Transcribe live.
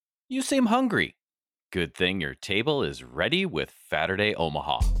You seem hungry. Good thing your table is ready with Saturday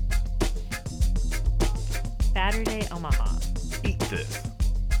Omaha. Saturday Omaha. Eat this.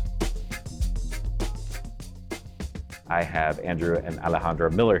 I have Andrew and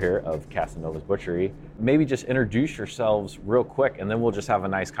Alejandra Miller here of Casanova's Butchery. Maybe just introduce yourselves real quick, and then we'll just have a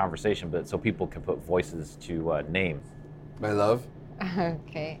nice conversation, but so people can put voices to names. My love.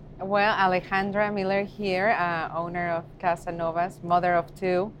 Okay. Well, Alejandra Miller here, owner of Casanova's, mother of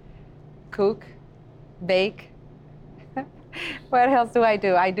two, cook, bake. What else do? I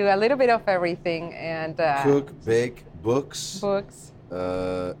do a little bit of everything and Cook, bake, books,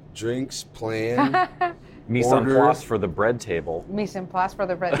 drinks, plan. Mise en place for the bread table. Mise en place for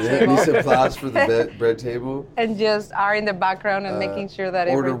the bread Yeah, table. mise en place for the bread table. And just are in the background and making sure that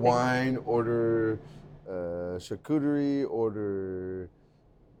order everything. wine, order charcuterie, order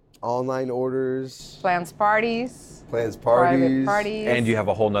online orders, Plans parties. plans Private parties. parties. And you have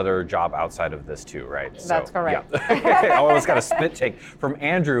a whole nother job outside of this too, right? That's correct. Yeah. I always got a spit take from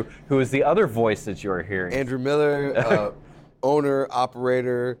Andrew, who is the other voice that you are hearing. Andrew Miller, owner,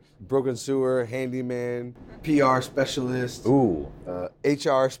 operator, broken sewer, handyman, PR specialist,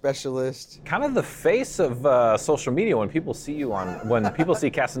 HR specialist. Kind of the face of social media. When people see you when people see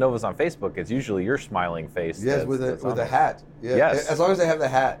Casanovas on Facebook, it's usually your smiling face. Yes, with a hat. Yeah. Yes. As long as I have the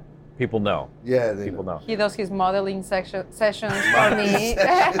hat. People know. Yeah, People know. He does his modeling sessions for me.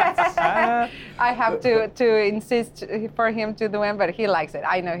 I have to insist for him to do them, but he likes it.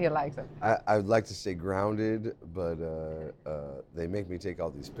 I know he likes it. I would like to stay grounded, but they make me take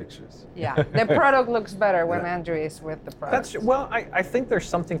all these pictures. Yeah, the product looks better when Andrew is with the product. I think there's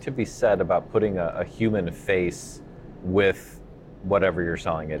something to be said about putting a human face with whatever you're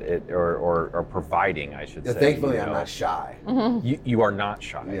selling or providing, I should say. Thankfully, I'm not shy. You are not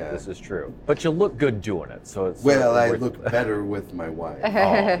shy. Yeah. This is true. But you look good doing it. So it's Well, I look better with my wife.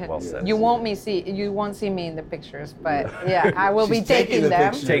 Oh, well said. You won't see me in the pictures, but yeah, I will be She's taking taking the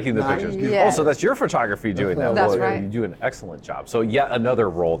them. pictures. Taking the Nice. pictures. Yeah. Oh, so that's your photography doing that. That's Well, right. You do an excellent job. So yet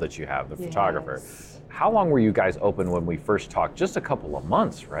another role that you have, the photographer. Yes. How long were you guys open when we first talked? Just a couple of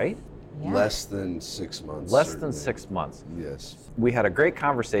months, right? Yeah. Less than 6 months. Less than certainly. 6 months. Yes. We had a great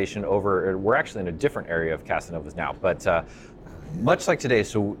conversation we're actually in a different area of Casanovas now, but much like today,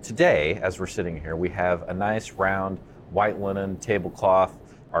 so today, as we're sitting here, we have a nice round white linen tablecloth.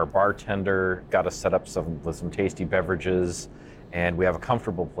 Our bartender got us set up with some tasty beverages, and we have a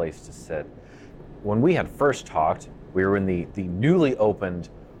comfortable place to sit. When we had first talked, we were in the newly opened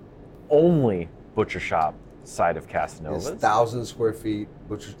only butcher shop side of Casanova's. It's 1,000 square feet,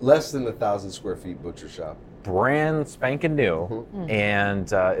 less than 1,000 square feet butcher shop. Brand spanking new,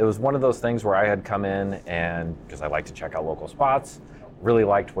 and it was one of those things where I had come in, and because I like to check out local spots, really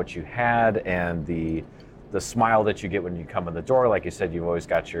liked what you had, and the smile that you get when you come in the door. Like you said, you've always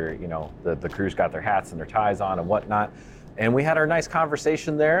got your, the crew's got their hats and their ties on and whatnot. And we had our nice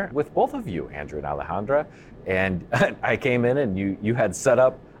conversation there with both of you, Andrew and Alejandra, and I came in and you had set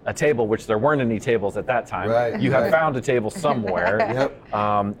up a table, which there weren't any tables at that time. Right, you had right. found a table somewhere. Yep.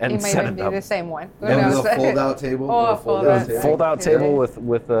 And It may set even it be up. the same one. Who And with knows? a fold-out table. Oh, with a fold-out table. Fold-out table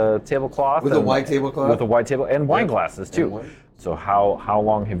with a tablecloth. With a and- white tablecloth. With a white table and wine Yep. glasses And too. wine. So how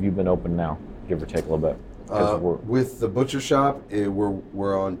long have you been open now? Give or take a little bit. 'Cause we're With the butcher shop,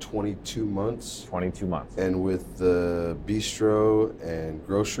 we're on 22 months. 22 months. And with the bistro and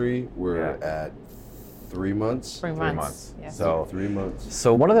grocery, we're at 3 months. 3 3 months. months. Yes. So 3 months.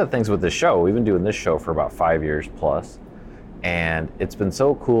 So one of the things with this show, we've been doing this show for about 5 years plus, and it's been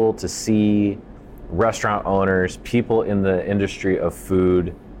so cool to see restaurant owners, people in the industry of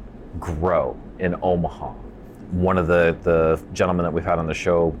food grow in Omaha. One of the gentlemen that we've had on the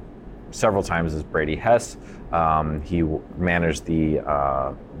show several times is Brady Hess. He managed the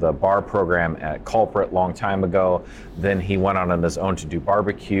bar program at Culprit long time ago. Then he went on his own to do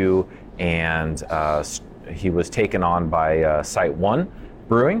barbecue, and he was taken on by Site One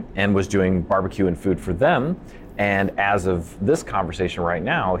Brewing and was doing barbecue and food for them. And as of this conversation right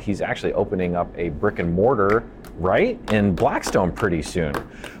now, he's actually opening up a brick and mortar right in Blackstone pretty soon.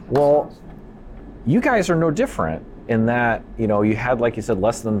 Well, you guys are no different in that, you had, like you said,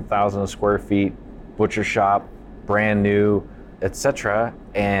 less than 1,000 square feet, butcher shop, brand new, etc.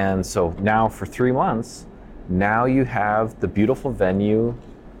 And so now for 3 months, now you have the beautiful venue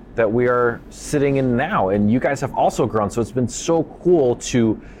that we are sitting in now. And you guys have also grown. So it's been so cool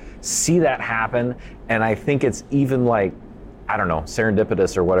to see that happen. And I think it's even like, I don't know,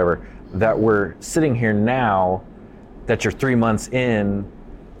 serendipitous or whatever, that we're sitting here now, that you're 3 months in,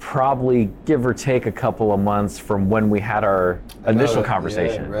 probably give or take a couple of months from when we had our initial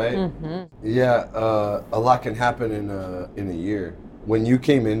conversation. Yeah, right. Mm-hmm. Yeah, a lot can happen in a year. when you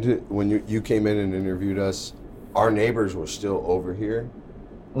came you came in and interviewed us, our neighbors were still over here.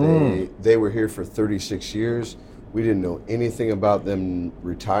 They were here for 36 years. We didn't know anything about them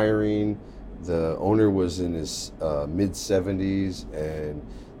retiring. The owner was in his mid 70s, and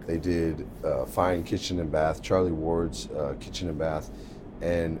they did Fine Kitchen and Bath, Charlie Ward's Kitchen and Bath.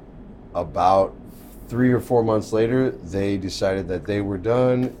 And about 3 or 4 months later, they decided that they were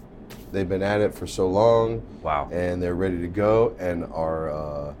done. They've been at it for so long. Wow. And they're ready to go. And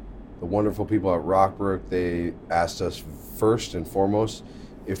the wonderful people at Rockbrook, they asked us first and foremost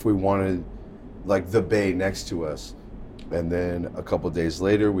if we wanted like the bay next to us. And then a couple of days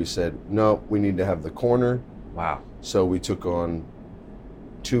later, we said, no, we need to have the corner. Wow. So we took on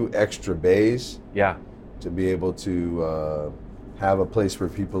 2 extra bays. Yeah. To be able to have a place for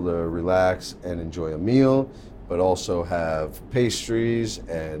people to relax and enjoy a meal, but also have pastries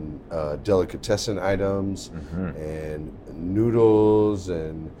and delicatessen items and noodles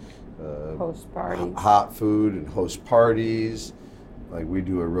and Host parties. hot food and host parties. Like we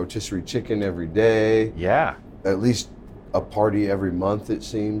do a rotisserie chicken every day. Yeah. At least a party every month, it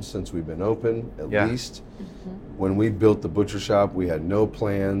seems, since we've been open, at least. When we built the butcher shop, we had no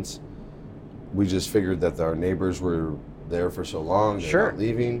plans. We just figured that our neighbors were there for so long, they're not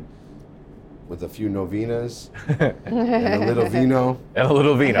leaving, with a few novenas and a little vino. And a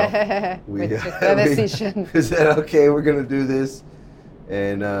little vino. We took the decision. We said, okay, we're gonna do this.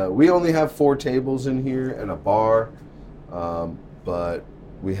 And we only have 4 tables in here and a bar, but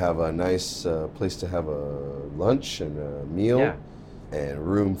we have a nice place to have a lunch and a meal and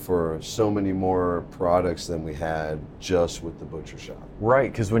room for so many more products than we had just with the butcher shop.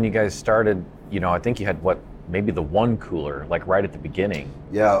 Right, because when you guys started, I think you had maybe the 1 cooler, like right at the beginning.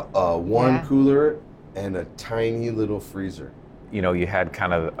 Yeah, one cooler and a tiny little freezer. You had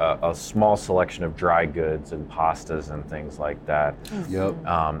kind of a small selection of dry goods and pastas and things like that. Yep.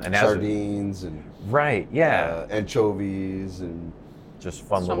 And sardines and anchovies and just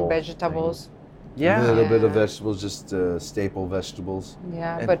fun some little vegetables. Yeah. A little bit of vegetables, just staple vegetables.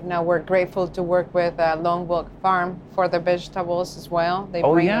 Yeah, but now we're grateful to work with Lone Wolf Farm for the vegetables as well. They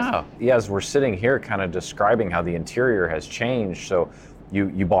Oh bring yeah. us- Yeah, as we're sitting here kind of describing how the interior has changed. So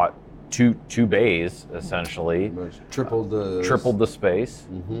you bought two bays essentially. Tripled the space.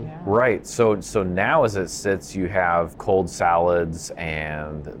 Yeah. Right. So now as it sits, you have cold salads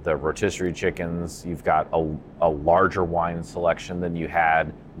and the rotisserie chickens. You've got a larger wine selection than you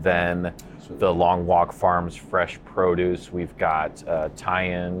had then. The Long Walk Farms fresh produce. We've got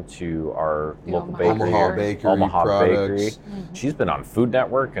tie-in to our local bakery, Omaha Bakery. She's been on Food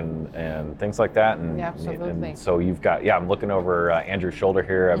Network and things like that. And, absolutely. And so you've got, I'm looking over Andrew's shoulder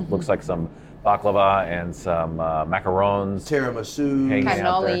here. It looks like some baklava and some macarons. Tiramisu. hanging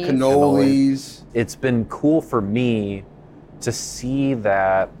out there. Cannolis. It's been cool for me to see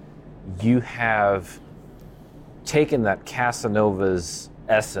that you have taken that Casanova's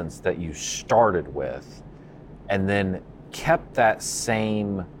essence that you started with and then kept that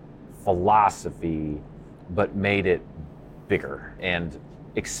same philosophy but made it bigger and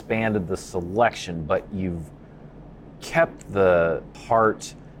expanded the selection, but you've kept the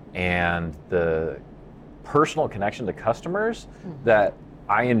heart and the personal connection to customers that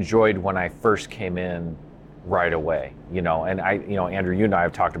I enjoyed when I first came in right away. And Andrew, you and I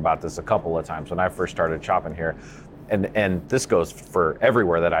have talked about this a couple of times when I first started shopping here. And this goes for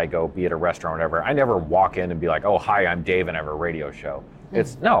everywhere that I go, be it a restaurant or whatever. I never walk in and be like, "Oh, hi, I'm Dave, and I have a radio show."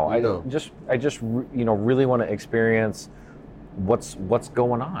 It's I just really want to experience what's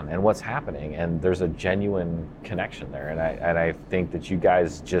going on and what's happening, and there's a genuine connection there. And I think that you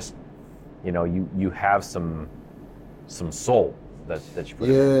guys just, you have some soul that you put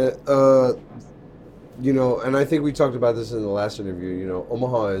in. And I think we talked about this in the last interview.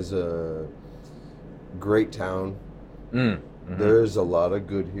 Omaha is a great town. There's a lot of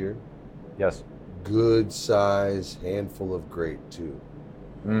good here. Yes. Good size, handful of great too.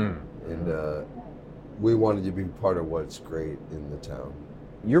 And we wanted to be part of what's great in the town.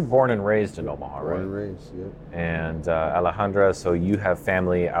 You're born and raised in Omaha, right? Born and raised, yeah. And Alejandra, so you have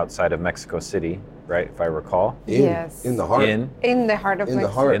family outside of Mexico City, right? If I recall. Yes. In the heart. In the heart of In the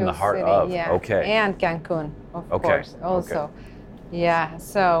Mexico heart. In the heart City, of. yeah. Okay. And Cancun, of Okay. course, also. Okay. Yeah.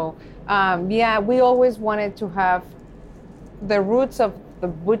 So, we always wanted to have the roots of the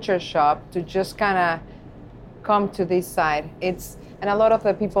butcher shop to just kind of come to this side. And a lot of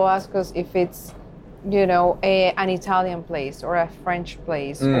the people ask us if it's, an Italian place or a French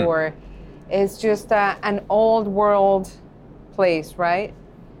place or it's just an old world place, right?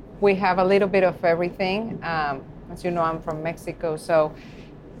 We have a little bit of everything. As you know, I'm from Mexico, so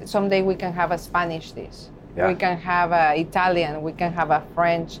someday we can have a Spanish dish. Yeah. We can have Italian. We can have a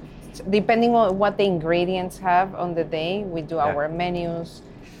French. Depending on what the ingredients have on the day, we do our menus.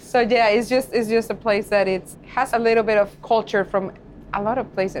 So yeah, it's just a place that has a little bit of culture from a lot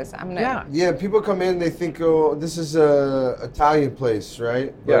of places. Yeah, people come in, they think, oh, this is a Italian place,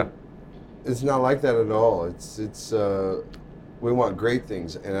 right? But it's not like that at all. It's we want great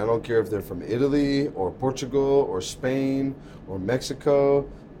things, and I don't care if they're from Italy or Portugal or Spain or Mexico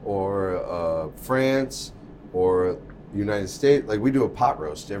or France or United States. Like, we do a pot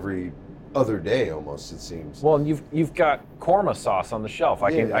roast every other day almost, it seems. Well, and you've got korma sauce on the shelf.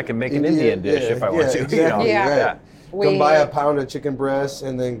 I can make an Indian dish if I want to. Exactly, Yeah. Come buy a pound of chicken breast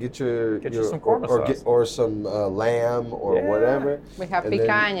and then get you some korma sauce. or some lamb or whatever. We have And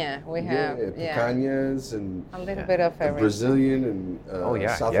picanha. We have picanhas and a little bit of everything. Brazilian and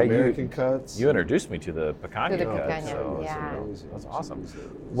South American cuts. You introduced me to the picanha. So that's awesome.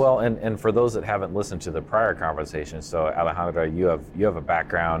 Well, and for those that haven't listened to the prior conversation, so Alejandra, you have a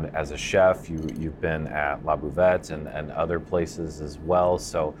background as a chef. You've been at La Buvette and other places as well.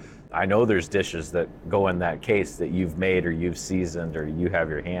 So I know there's dishes that go in that case that you've made or you've seasoned or you have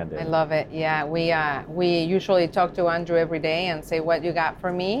your hand in. I love it. Yeah, we usually talk to Andrew every day and say what you got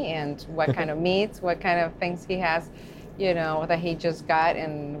for me and what kind of meats, what kind of things he has, that he just got,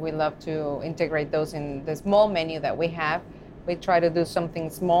 and we love to integrate those in the small menu that we have. We try to do something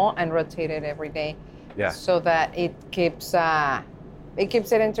small and rotate it every day, so that it keeps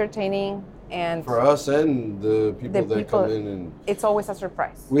it entertaining. And for us and the people that come in, and it's always a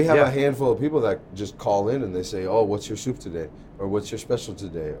surprise. We have a handful of people that just call in and they say, "Oh, what's your soup today?" or "What's your special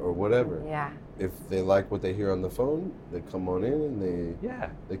today?" or whatever. Yeah. If they like what they hear on the phone, they come on in and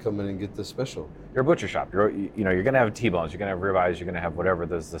they come in and get the special. You're a butcher shop. You're gonna have T-bones, you're gonna have ribeyes, you're gonna have whatever.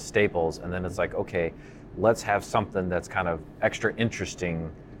 There's the staples, and then it's like, okay, let's have something that's kind of extra interesting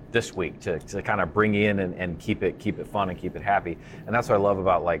this week to kind of bring in and keep it fun and keep it happy. And that's what I love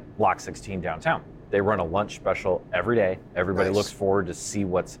about like Block 16 downtown. They run a lunch special every day. Everybody looks forward to see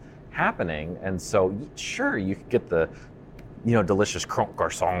what's happening. And so sure, you could get the delicious Croque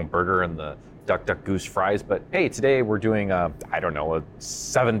Garçon burger and the duck goose fries, but hey, today we're doing a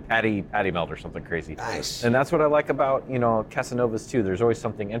 7 patty melt or something crazy. Nice. And that's what I like about Casanovas too. There's always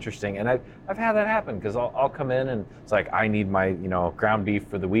something interesting, and I've had that happen because I'll come in and it's like I need my ground beef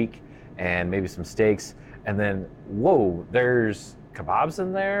for the week and maybe some steaks, and then whoa, there's kebabs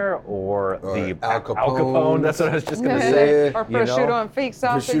in there or the Al Capone. That's what I was just gonna say. Or prosciutto and fig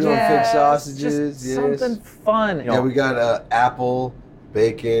sausages. Prosciutto and fig sausages. Just something fun. Yeah, we got apple,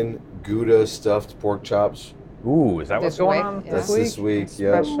 bacon, Gouda stuffed pork chops. Ooh, is that what's going on this week?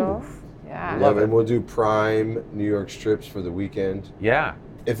 Yeah. Special. Yeah. Love it. And we'll do prime New York strips for the weekend. Yeah.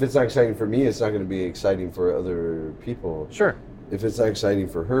 If it's not exciting for me, it's not going to be exciting for other people. Sure. If it's not exciting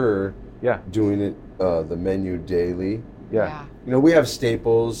for her, doing it the menu daily. Yeah. We have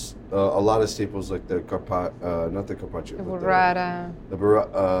staples, a lot of staples like the not the carpaccio, the burrata.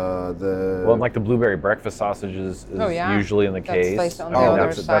 Well, like the blueberry breakfast sausages is usually in the case. That's on the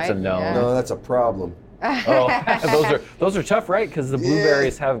other side. That's a no. Yeah. No, that's a problem. those are tough, right? Because the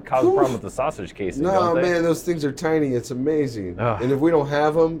blueberries have caused a problem with the sausage casing. No, don't they? man, those things are tiny. It's amazing. And if we don't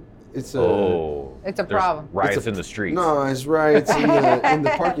have them, it's a problem. Riots in the streets. No, it's riots in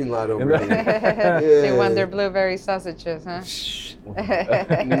the parking lot over here. They want their blueberry sausages, huh?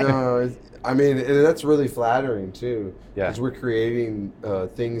 No, I mean, and that's really flattering too. Yeah. Because we're creating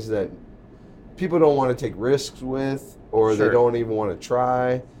things that people don't want to take risks with, or they don't even want to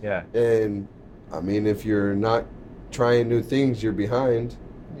try. Yeah. And I mean, if you're not trying new things, you're behind.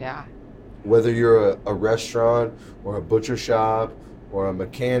 Yeah. Whether you're a restaurant or a butcher shop or a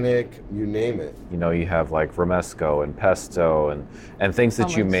mechanic, you name it. You have like romesco and pesto and things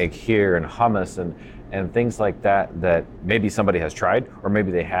that you make here, and hummus and things like that maybe somebody has tried or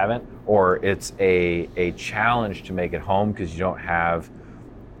maybe they haven't, or it's a challenge to make at home because you don't have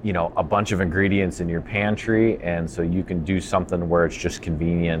a bunch of ingredients in your pantry, and so you can do something where it's just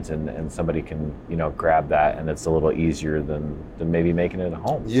convenient and somebody can grab that, and it's a little easier than maybe making it at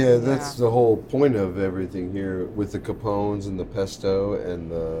home. Yeah, that's the whole point of everything here with the capones and the pesto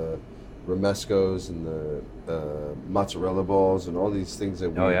and the romescos and the mozzarella balls and all these things that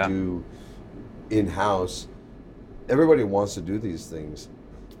we do in-house. Everybody wants to do these things.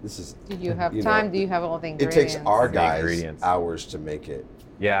 This is. Do you have time? Do you have all the ingredients? It takes our guys hours to make it.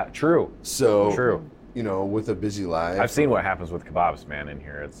 Yeah, true. So true. With a busy life. I've seen what happens with kebabs, man, in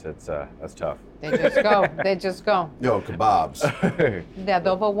here. It's that's tough. They just go. No, kebabs. The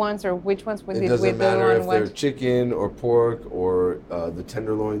adobo ones, or which ones we did? It doesn't matter if they're chicken or pork or the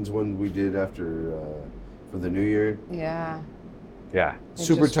tenderloins one we did after for the New Year. Yeah. Yeah.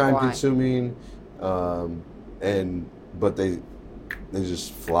 Super time consuming. But they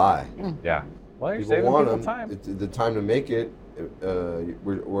just fly. Yeah. Well, you're People saving want people them. time. The time to make it.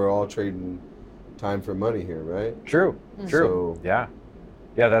 We're all trading time for money here, right? True. So- Yeah.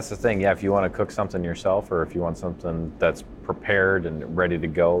 Yeah, that's the thing. Yeah, if you want to cook something yourself, or if you want something that's prepared and ready to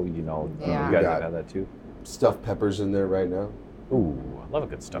go, you Yeah. guys Yeah. have had that too. Stuffed peppers in there right now. Ooh, I love a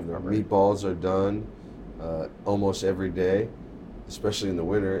good stuffed The pepper. meatballs are done almost every day, especially in the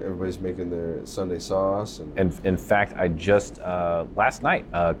winter. Everybody's making their Sunday sauce. And in fact, I just last night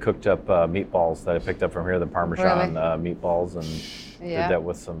cooked up meatballs that I picked up from here, the Parmesan meatballs, and Yeah. did that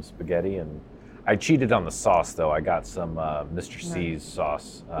with some spaghetti. And I cheated on the sauce though. I got some Mr. C's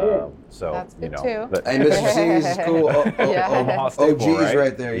sauce. So That's good too. but- Hey, Mr. C's is cool. Yeah. Omaha staple, OGs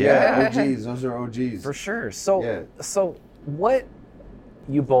right there. Yeah. Yeah, OGs. Those are OGs. For sure. So, Yeah. so what?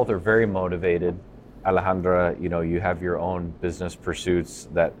 You both are very motivated. Alejandra, you have your own business pursuits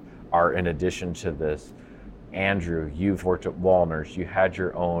that are in addition to this. Andrew, you've worked at Walners. You had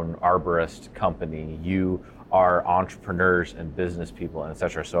your own arborist company. You are entrepreneurs and business people, and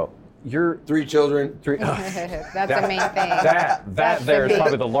etc. So you're 3 children. three. That's the main thing. That That's there the is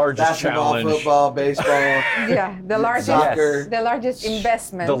probably big- the largest Basketball, challenge. football, baseball. Yeah, the largest, Soccer. the largest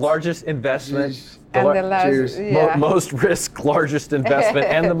investment. The largest investment. and lar- the last, Cheers. yeah. Most risk, largest investment,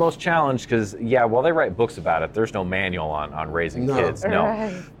 and the most challenge. Because while they write books about it, there's no manual on raising No. kids. No,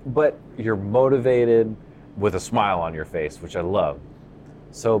 Right. but you're motivated with a smile on your face, which I love.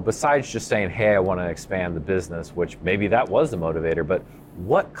 So besides just saying, "Hey, I want to expand the business," which maybe that was the motivator, but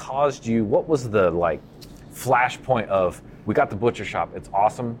what caused you? What was the flashpoint of we got the butcher shop? It's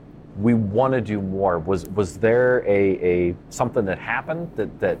awesome. We want to do more. Was there a something that happened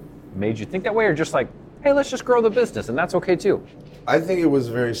that made you think that way, or just like, hey, let's just grow the business, and that's okay too? I think it was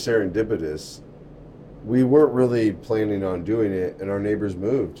very serendipitous. We weren't really planning on doing it, and our neighbors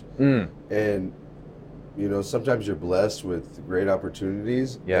moved. And sometimes you're blessed with great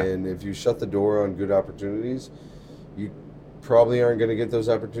opportunities. Yeah. And if you shut the door on good opportunities, you probably aren't going to get those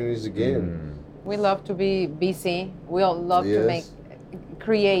opportunities again. We love to be busy. We all love to Yes.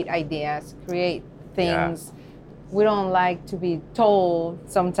 create ideas, create things. We don't like to be told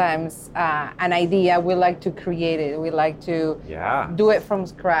sometimes an idea. We like to create it. We like to do it from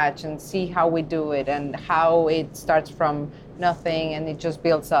scratch and see how we do it and how it starts from nothing and it just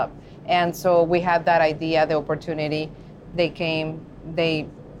builds up. And so we had that idea, the opportunity. They came. They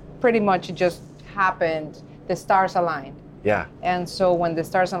pretty much just happened. The stars aligned. Yeah. And so when the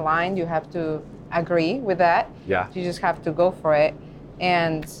stars align, you have to agree with that. Yeah. You just have to go for it.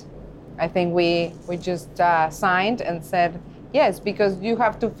 And I think we just signed and said yes, because you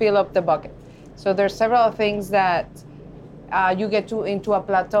have to fill up the bucket. So there's several things that you get into a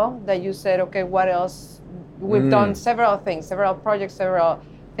plateau that you said, okay, what else? We've done several things, several projects, several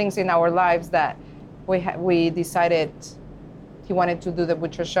things in our lives that we decided he wanted to do the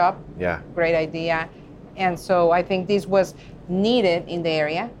butcher shop. Yeah. Great idea. And so I think this was needed in the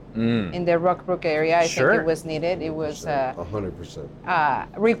area, in the Rockbrook area. I think it was needed. It was 100%.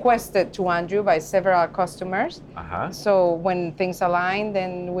 requested to Andrew by several customers. So when things aligned,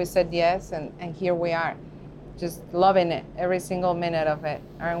 then we said yes, and here we are, just loving it, every single minute of it,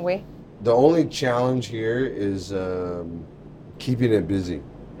 aren't we? The only challenge here is keeping it busy.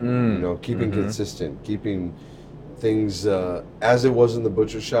 Keeping consistent, keeping things as it was in the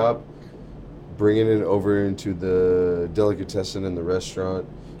butcher shop, bringing it over into the delicatessen in the restaurant,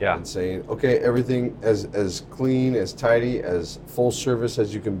 and saying, okay, everything as clean, as tidy, as full service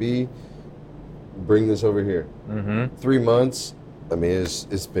as you can be. Bring this over here. 3 months. I mean,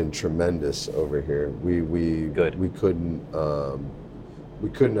 it's been tremendous over here. We couldn't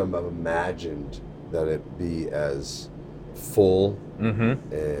have imagined that it'd be as full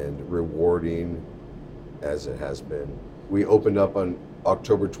and rewarding as it has been. We opened up on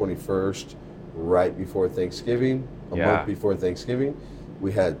October 21st, right before Thanksgiving, a month before Thanksgiving.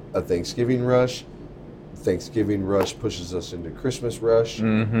 We had a Thanksgiving rush. Thanksgiving rush pushes us into Christmas rush,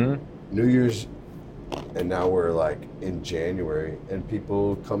 New Year's, and now we're in January, and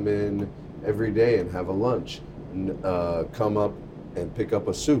people come in every day and have a lunch, come up and pick up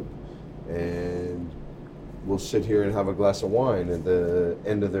a soup, and we'll sit here and have a glass of wine at the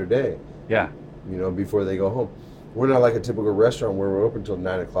end of their day. Yeah. Before they go home. We're not like a typical restaurant where we're open till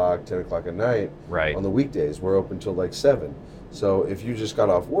 9 o'clock, 10 o'clock at night. Right. On the weekdays, we're open till 7. So if you just got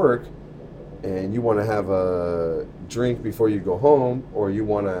off work and you want to have a drink before you go home, or you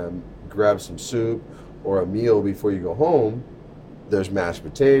want to grab some soup or a meal before you go home, there's mashed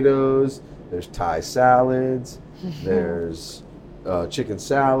potatoes, there's Thai salads, there's chicken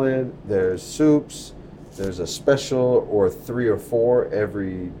salad, there's soups, There's a special or 3 or 4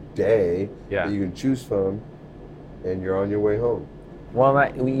 every day Yeah. that you can choose from, and you're on your way home. Well,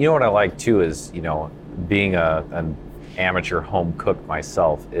 you know what I like too is, being an amateur home cook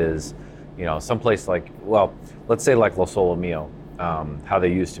myself is, someplace like, well, let's say like Lo Solo Mio, how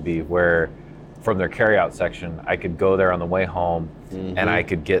they used to be, where from their carryout section, I could go there on the way home and I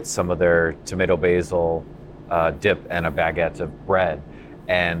could get some of their tomato basil dip and a baguette of bread.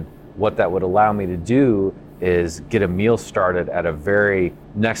 And what that would allow me to do is get a meal started at a very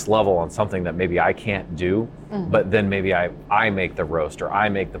next level on something that maybe I can't do, but then maybe I make the roast or I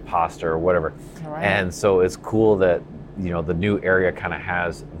make the pasta or whatever. Right. And so it's cool that, the new area kind of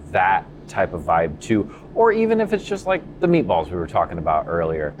has that type of vibe too. Or even if it's just like the meatballs we were talking about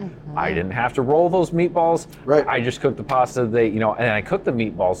earlier. I didn't have to roll those meatballs. Right. I just cooked the pasta. And I cooked the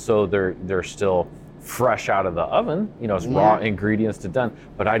meatballs so they're still fresh out of the oven, it's raw ingredients to done,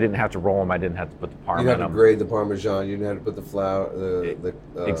 but I didn't have to roll them. I didn't have to put the parmesan. You didn't have to grate the Parmesan. You didn't have to put the flour, the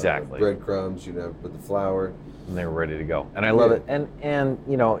exactly breadcrumbs. You didn't have to put the flour. And they were ready to go. And I love it. And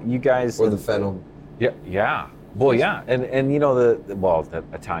you guys. Or the fennel. Yeah. Well, yeah. And the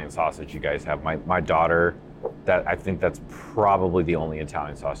Italian sausage you guys have. My daughter, I think that's probably the only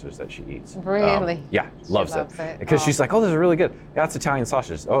Italian sausage that she eats. Really? Yeah, loves it. Because Oh. she's like, oh, this is really good. Yeah, it's Italian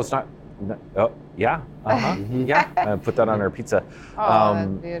sausage. Oh, it's not. No, oh, yeah. Yeah. Put that on her pizza. Oh, that's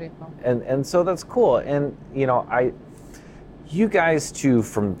beautiful. And so that's cool. And you guys too,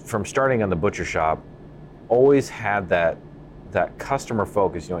 from starting on the butcher shop, always had that customer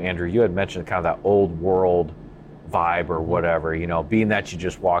focus. Andrew, you had mentioned kind of that old world vibe or whatever, being that you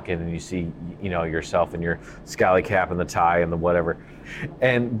just walk in and you see, yourself in your scally cap and the tie and the whatever.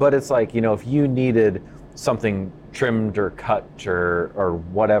 But it's like, if you needed something trimmed or cut or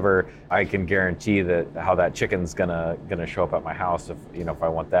whatever, I can guarantee that how that chicken's gonna show up at my house, if I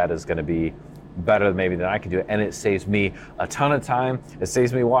want that, is gonna be better maybe than I can do it. And it saves me a ton of time. It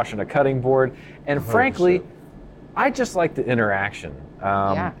saves me washing a cutting board. And 100%. frankly, I just like the interaction.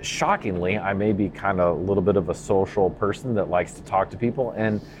 Yeah. Shockingly, I may be kind of a little bit of a social person that likes to talk to people,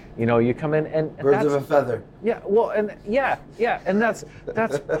 and you come in and Birds of a feather. yeah, well, and and that's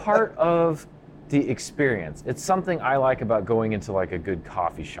part of the experience. It's something I like about going into like a good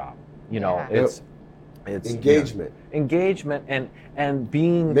coffee shop. Yeah. It's Engagement. Engagement and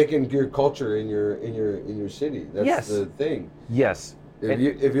being Making your culture in your city. That's Yes. the thing. yes.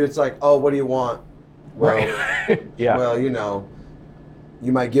 If it's like, oh, what do you want? Well, Yeah. well,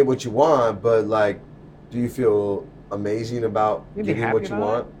 you might get what you want, but like, do you feel amazing about You'd be getting happy what you about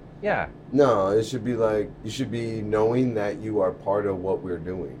want? it? Yeah. No, it should be like, you should be knowing that you are part of what we're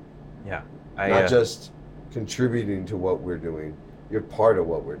doing, Yeah. not just contributing to what we're doing. You're part of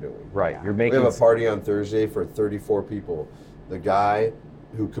what we're doing. right. You're We making have a party on Thursday for 34 people. The guy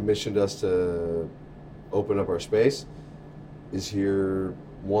who commissioned us to open up our space is here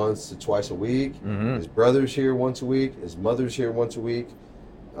once to twice a week. Mhm. His brother's here once a week. His mother's here once a week.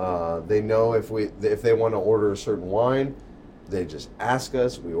 They know if they want to order a certain wine, they just ask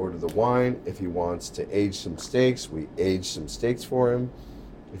us. We order the wine. If he wants to age some steaks, we age some steaks for him.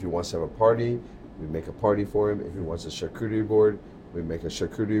 If he wants to have a party, we make a party for him. If he wants a charcuterie board, we make a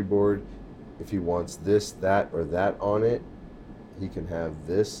charcuterie board. If he wants this, that, or that on it, he can have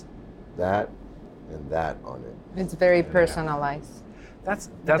this, that, and that on it. It's very personalized. That's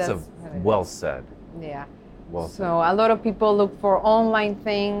That's a what it is. well said. Yeah. Well said. So a lot of people look for online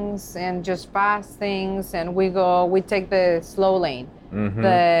things and just fast things, and we take the slow lane.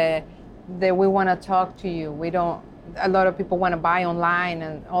 Mm-hmm. We want to talk to you. We don't. A lot of people want to buy online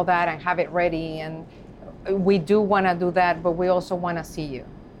and all that and have it ready, and we do want to do that, but we also want to see you.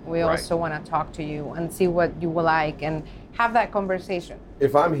 We Right. also want to talk to you and see what you will like and have that conversation.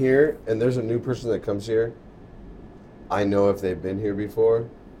 If I'm here and there's a new person that comes here, I know if they've been here before.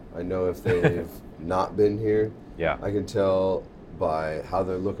 I know if they've not been here. Yeah. I can tell by how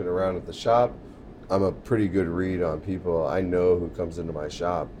they're looking around at the shop. I'm a pretty good read on people. I know who comes into my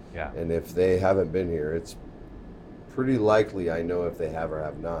shop. Yeah. And if they haven't been here, it's pretty likely I know if they have or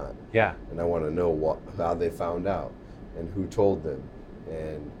have not. Yeah. And I want to know how they found out and who told them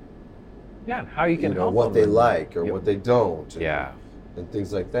and Yeah. And how you can help what them they and- like or Yep. what they don't. Yeah. And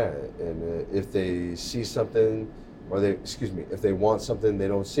things like that. And if they see something, or if they want something they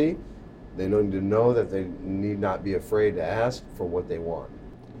don't see, they need to know that they need not be afraid to ask for what they want.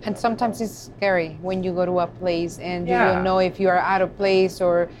 And sometimes it's scary when you go to a place and you Yeah. don't know if you are out of place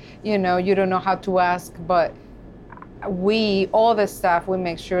or, you don't know how to ask. But all the staff, we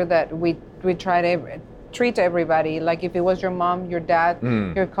make sure that we try to treat everybody. Like if it was your mom, your dad,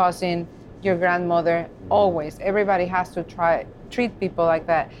 your cousin, your grandmother, always. Everybody has to treat people like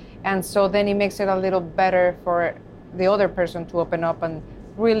that. And so then it makes it a little better for the other person to open up and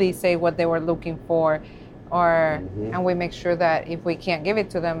really say what they were looking for. And we make sure that if we can't give it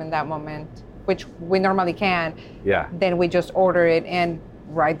to them in that moment, which we normally can, then we just order it and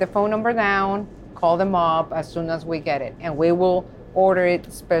write the phone number down, call them up as soon as we get it, and we will order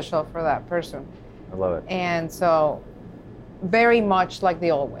it special for that person. I love it. And so very much like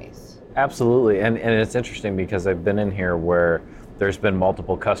the old ways. Absolutely. And it's interesting because I've been in here where there's been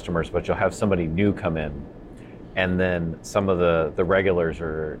multiple customers, but you'll have somebody new come in. And then some of the regulars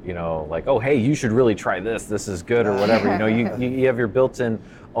are, like, oh, hey, you should really try this. This is good or whatever. You have your built-in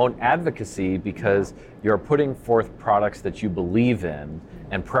own advocacy because you're putting forth products that you believe in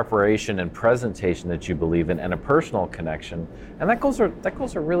and preparation and presentation that you believe in and a personal connection. And that goes a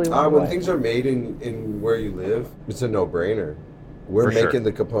really long way. When things are made in where you live, it's a no-brainer. We're making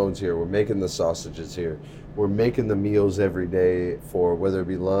the capones here. We're making the sausages here. We're making the meals every day for whether it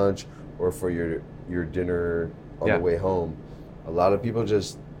be lunch or for your dinner on the way home. A lot of people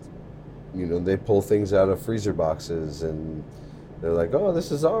just, they pull things out of freezer boxes and they're like, oh,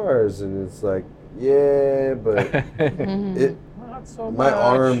 this is ours. And it's like, yeah, but not so much. My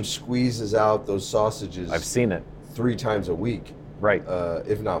arm squeezes out those sausages. I've seen it 3 times a week. Right.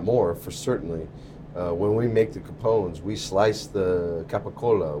 If not more, for certainly. When we make the capones, we slice the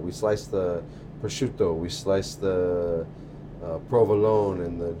capicola, we slice the prosciutto, we slice the provolone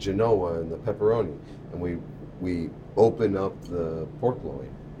and the genoa and the pepperoni, and we open up the pork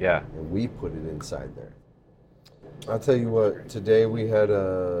loin. Yeah. And we put it inside there. I'll tell you what, today we had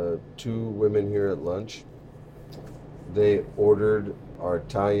 2 women here at lunch. They ordered our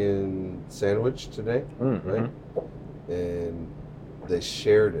Italian sandwich today, right? And they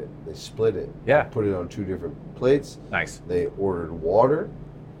shared it. They split it. Yeah. Put it on 2 different plates. Nice. They ordered water.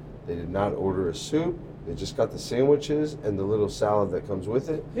 They did not order a soup. They just got the sandwiches and the little salad that comes with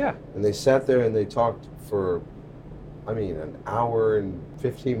it. Yeah. And they sat there and they talked for, an hour and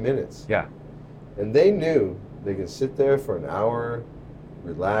 15 minutes. Yeah. And they knew they could sit there for an hour,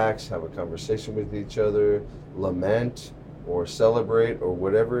 relax, have a conversation with each other, lament or celebrate or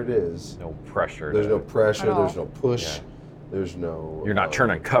whatever it is. No pressure. There's no pressure. There's no push. Yeah. There's no. You're not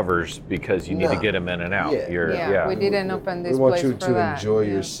turning covers because you need to get them in and out. Yeah. We didn't open this We want place you for to that. enjoy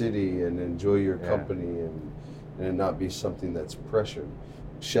your city and enjoy your company and it not be something that's pressured.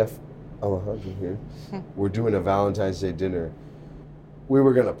 Chef Alejandra here. We're doing a Valentine's Day dinner. We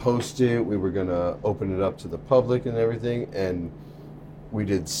were gonna post it. We were gonna open it up to the public and everything. And we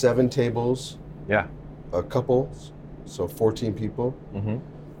did 7 tables. Yeah. A couple, so 14 people.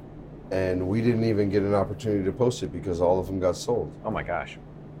 And we didn't even get an opportunity to post it because all of them got sold. Oh my gosh.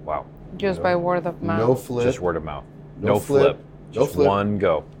 Wow. Just by word of mouth. No flip. Just word of mouth. No flip. No Just flip. one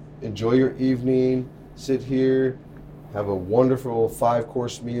go. Enjoy your evening. Sit here. Have a wonderful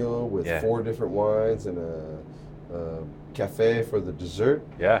 5-course meal with 4 different wines and a cafe for the dessert.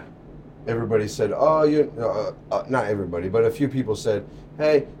 Yeah. Everybody said, oh, not everybody, but a few people said,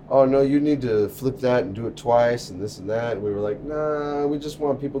 hey, oh no, you need to flip that and do it twice and this and that. And we were like, nah, we just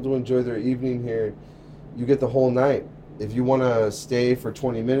want people to enjoy their evening here. You get the whole night. If you want to stay for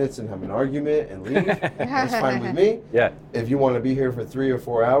 20 minutes and have an argument and leave, that's fine with me. Yeah. If you want to be here for 3 or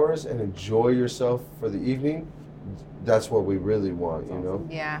 4 hours and enjoy yourself for the evening, that's what we really want,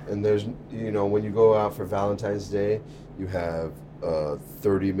 Yeah. And there's, when you go out for Valentine's Day, you have a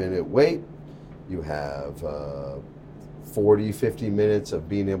 30-minute wait, you have 40, 50 minutes of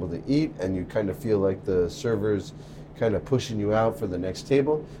being able to eat, and you kind of feel like the server's kind of pushing you out for the next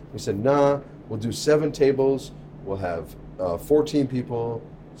table. We said, nah, we'll do 7 tables, we'll have 14 people,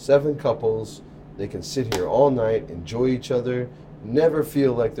 7 couples, they can sit here all night, enjoy each other, never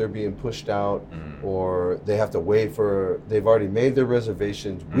feel like they're being pushed out or they have to wait they've already made their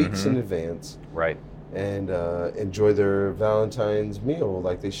reservations weeks in advance. Right. And enjoy their Valentine's meal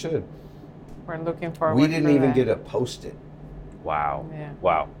like they should. We're looking forward We didn't to even that. get a post-it. Wow. Yeah.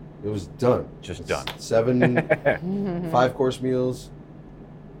 Wow. It was done. Just done. 7 5-course meals,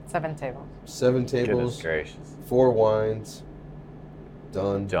 7 tables. 7 Goodness tables, gracious. 4 wines,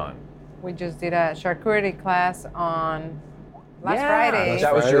 done. Done. We just did a charcuterie class on last Yeah, Friday.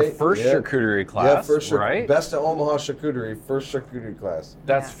 That was your Friday, first yeah. charcuterie class, right? Best of Omaha charcuterie, first charcuterie class.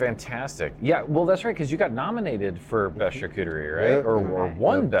 That's fantastic. Yeah, well, that's right, because you got nominated for Best Charcuterie, right? Yeah. Or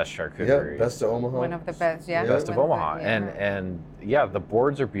won Best Yeah, Charcuterie. best of Omaha. One of the best, yeah. Best of One Omaha. the- And yeah, the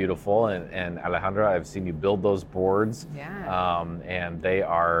boards are beautiful. And Alejandra, I've seen you build those boards. Yeah. And they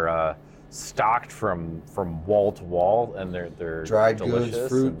are stocked from wall to wall, and they're dried delicious goods,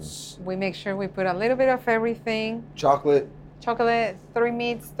 fruits, We make sure we put a little bit of everything. chocolate. Chocolate, 3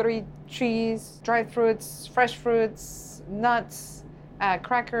 meats, 3 cheese, dried fruits, fresh fruits, nuts,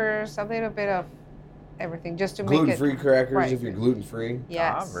 crackers, a little bit of everything, just to make it Gluten-free crackers right. if you're gluten-free.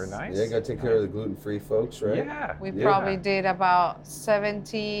 Yes. Ah, very nice. Yeah, gotta take care of the gluten-free folks, right? Yeah. We Yeah. probably did about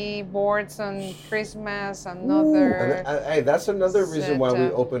 70 boards on Christmas. And Another. hey, that's another reason why we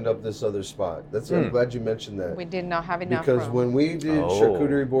set, opened up this other spot. I'm glad you mentioned that. We did not have enough Because room. when we did Oh.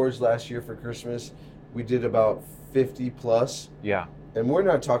 charcuterie boards last year for Christmas, we did about 50 plus. Yeah. And we're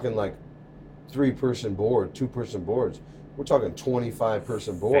not talking like 3-person board, 2-person boards. We're talking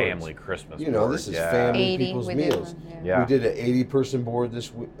 25-person boards. Family Christmas. You know, board, this is yeah. family 80 people's we did meals. one, Yeah. We did an 80-person board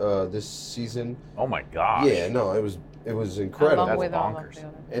this season. Oh my gosh. Yeah, no, it was incredible. Along That's with all of bonkers. the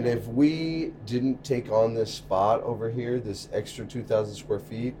other. And if we didn't take on this spot over here, this extra 2,000 square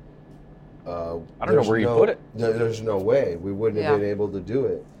feet, I don't know there's where you put it. There's no way we wouldn't have Yeah. been able to do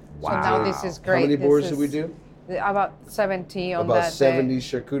it. So now this is great. How many This boards did we is do? About 70 on About that 70 day.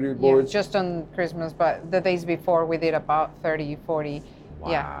 charcuterie Yeah, boards. just on Christmas, but the days before we did about 30, 40.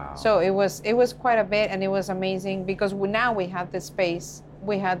 Yeah. Wow. So it was quite a bit, and it was amazing because now we had the space,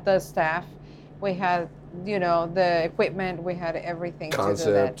 we had the staff, we had the equipment, we had everything to do that.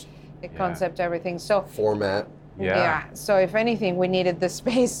 Concept. The concept, everything. So Format. Yeah. So if anything, we needed the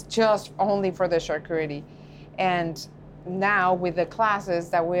space just only for the charcuterie, and now with the classes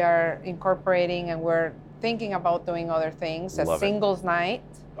that we are incorporating, and we're thinking about doing other things, a Love it. singles night.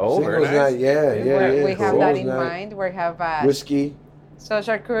 Oh, very Singles nice. night, yeah. We have that Girls' in night. mind. We have Whiskey. so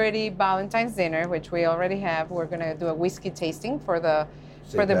charcuterie Valentine's dinner, which we already have. We're gonna do a whiskey tasting for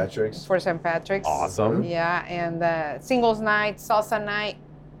St. Patrick's. for St. Patrick's. Awesome. Yeah, and singles night, salsa night.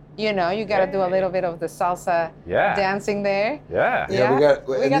 You got to do a little bit of the salsa Yeah. dancing there. Yeah. Yeah,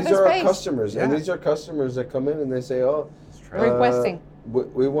 We and got these the are our space. customers. And Yeah. these are customers that come in and they say, oh, Requesting.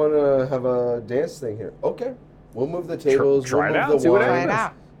 we want to have a dance thing here. Okay, we'll move the tables. try it we'll out, move see the what wine. Try it happens.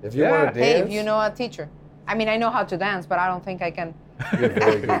 out. If you Yeah. want to Hey, dance, if you know a teacher. I mean, I know how to dance, but I don't think I can. you're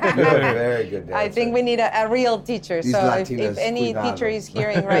very good. You're a very good dancer. I think we need a real teacher. These So Latinas, if any cuidado. teacher is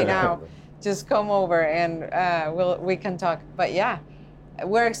hearing right now, just come over and we can talk. But yeah,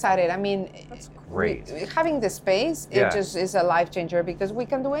 we're excited. I mean, That's great. having the space, Yeah. it just is a life changer because we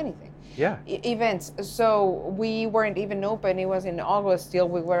can do anything. Yeah. Events. So we weren't even open. It was in August still.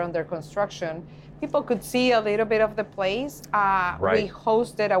 We were under construction. People could see a little bit of the place. Right. We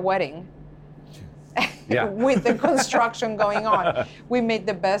hosted a wedding. Yeah. With the construction going on, we made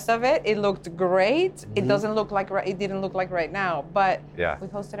the best of it. It looked great. It doesn't look like it didn't look like right now, but Yeah. we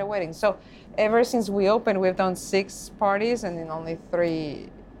hosted a wedding. So ever since we opened, we've done 6 parties and in only three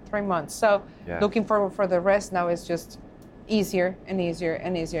months. So Yeah. looking forward for the rest now is just easier and easier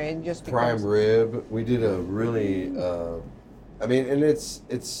and easier. It just Prime becomes rib. We did a really, and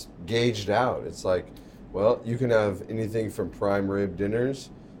it's gauged out. It's like, well, you can have anything from prime rib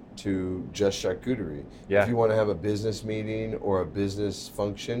dinners to just charcuterie. Yeah. If you want to have a business meeting or a business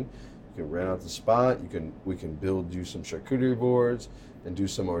function, you can rent out the spot. We can build you some charcuterie boards and do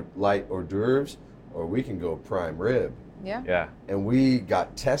some light hors d'oeuvres, or we can go prime rib. yeah. Yeah. And we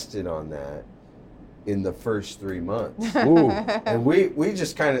got tested on that in the first 3 months. Ooh. And we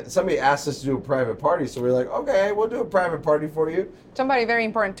just somebody asked us to do a private party, so we're like, okay, we'll do a private party for you. Somebody very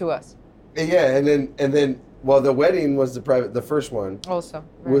important to us Yeah, and then well, the wedding was the first one, also.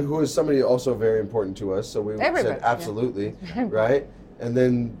 who is somebody also very important to us. So we Everybody, said yeah. absolutely, right? And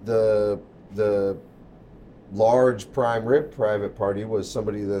then the large prime rib private party was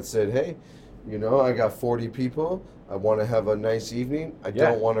somebody that said, hey, I got 40 people. I want to have a nice evening. I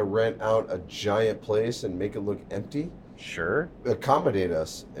Yeah. don't want to rent out a giant place and make it look empty. Sure. Accommodate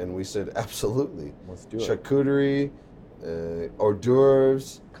us. And we said, absolutely. Let's do it. Charcuterie, hors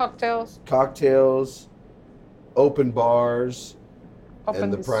d'oeuvres, Cocktails, cocktails, open bars, open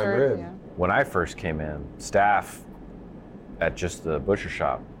and the prime dessert, rib. yeah. When I first came in, staff at just the butcher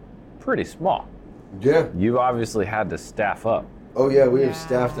shop, pretty small. Yeah. You've obviously had to staff up. Oh yeah, we Yeah. have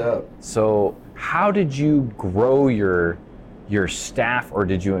staffed up. So how did you grow your staff, or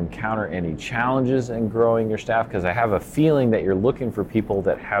did you encounter any challenges in growing your staff? Because I have a feeling that you're looking for people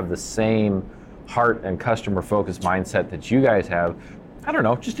that have the same heart and customer focused mindset that you guys have. I don't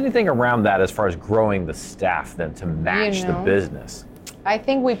know, just anything around that as far as growing the staff then to match the know. business. I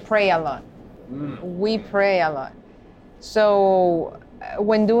think we pray a lot. We pray a lot. So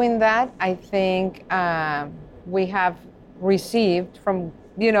when doing that, I think we have received from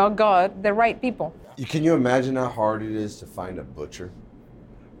God the right people. Can you imagine how hard it is to find a butcher?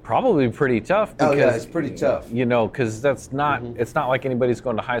 Probably pretty tough. Oh, Because, yeah, it's pretty tough. Because that's not. It's not like anybody's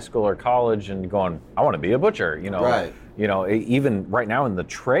going to high school or college and going, I want to be a butcher. Right. Even right now in the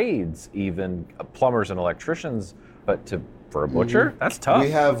trades, even plumbers and electricians, but for a butcher, that's tough.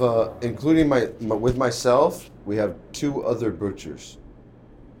 We have, including with myself, we have 2 other butchers.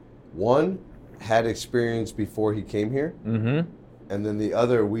 One had experience before he came here, Mm-hmm. and then the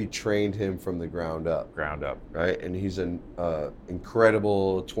other, we trained him from the ground up. Ground up. Right, and he's an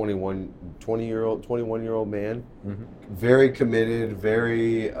incredible 21-year-old man, Mm-hmm. very committed,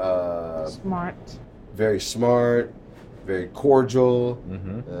 very Smart. very smart, very cordial.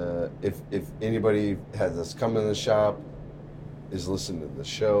 Mm-hmm. If anybody has us come in the shop, is listening to the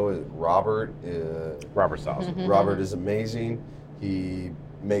show, Robert. Robert sauce. Robert is amazing. He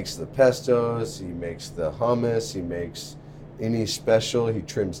makes the pestos, he makes the hummus, he makes any special. He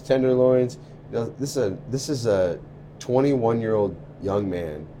trims tenderloins. You know, this is a 21-year-old young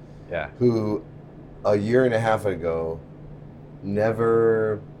man Yeah. who a year and a half ago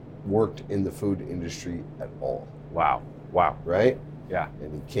never worked in the food industry at all, Wow. Wow. right? Yeah.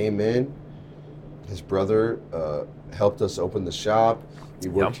 And he came in. His brother helped us open the shop. He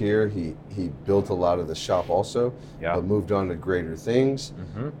worked here. He built a lot of the shop also, Yeah. but moved on to greater things.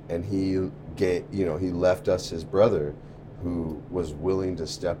 Mm-hmm. And he left us his brother, who was willing to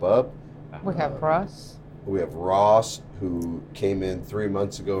step up. We have Ross. We have Ross, who came in 3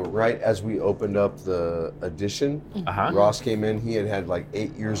 months ago, right as we opened up the addition. Uh-huh. Ross came in. He had like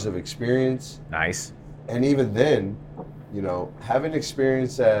 8 years of experience. Nice. And even then, having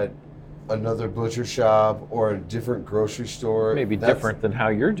experience at another butcher shop or a different grocery store. Maybe different than how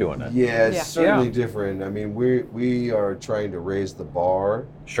you're doing it. Yeah, it's Yeah. certainly different. I mean, we are trying to raise the bar.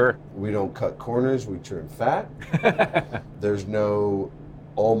 Sure. We don't cut corners, we trim fat. There's no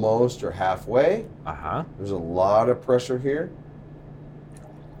almost or halfway. Uh-huh. There's a lot of pressure here.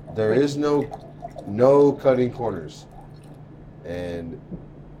 There is no cutting corners. And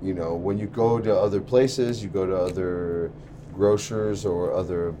when you go to other places, you go to other grocers or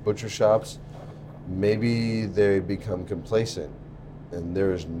other butcher shops, maybe they become complacent, and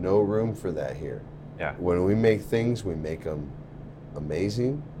there is no room for that here. Yeah. When we make things, we make them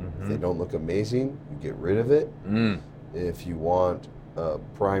amazing. If they Mm-hmm. don't look amazing, you get rid of it. Mm. If you want a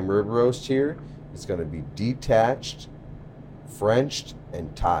prime rib roast here, it's going to be detached, Frenched,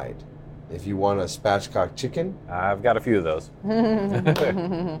 and tied. If you want a spatchcock chicken, I've got a few of those.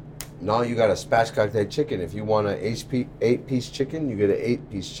 no, you got a spatchcock chicken. If you want an 8-piece chicken, you get an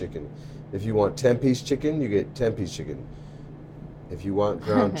 8-piece chicken. If you want 10-piece chicken, you get 10-piece chicken. If you want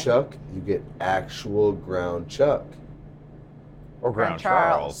ground chuck, you get actual ground chuck. Or Ground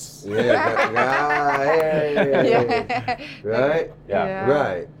Charles. Charles. Yeah, right? Yeah.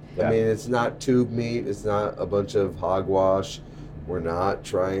 Right. Yeah. I mean, it's not tube meat. It's not a bunch of hogwash. We're not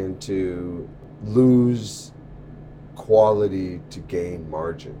trying to lose quality to gain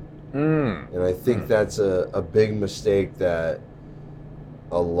margin. Mm. And I think that's a big mistake that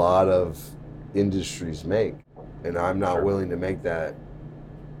a lot of industries make. And I'm not Sure. willing to make that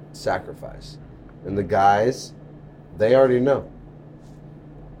sacrifice. And the guys, they already know.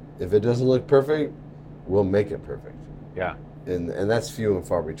 If it doesn't look perfect, we'll make it perfect. Yeah. And that's few and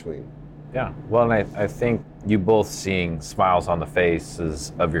far between. Yeah. Well, and I think you both seeing smiles on the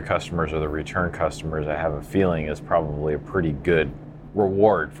faces of your customers or the return customers, I have a feeling is probably a pretty good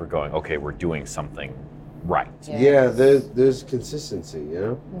reward for going, okay, we're doing something right. Yeah, there's consistency,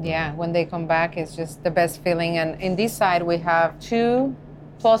 Yeah, when they come back, it's just the best feeling. And in this side, we have 2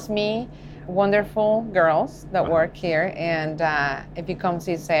 plus me wonderful girls that work here. And if you come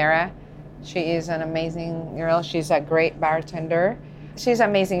see Sarah, she is an amazing girl. She's a great bartender. She's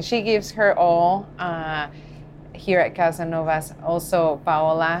amazing. She gives her all here at Casanovas. Also,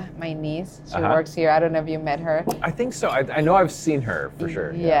 Paola, my niece, she works here. I don't know if you met her. I think so. I know I've seen her for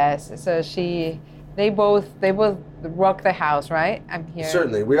sure. Yes. So they both rock the house, right? I'm here.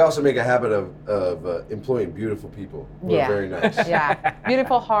 Certainly. We also make a habit of employing beautiful people who are very nice. Yeah.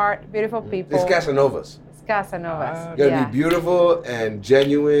 Beautiful heart, beautiful people. It's Casanovas. It's Casanovas. You gotta be beautiful and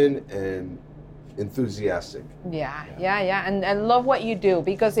genuine and enthusiastic. Yeah. And love what you do,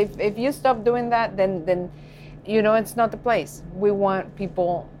 because if you stop doing that, then it's not the place. We want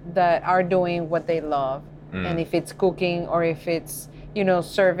people that are doing what they love. And if it's cooking, or if it's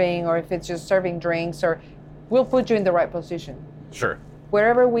serving, or if it's just serving drinks, or we'll put you in the right position. Sure.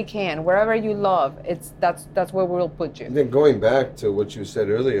 Wherever we can, wherever you love, that's where we'll put you. And then going back to what you said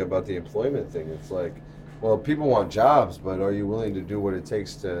earlier about the employment thing, it's like, well, people want jobs, but are you willing to do what it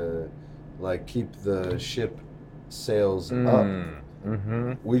takes to keep the ship sails up?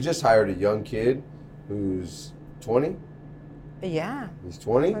 Mm-hmm. We just hired a young kid who's 20. Yeah. He's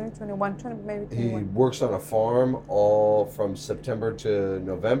 20. 21, maybe 21. He works on a farm all from September to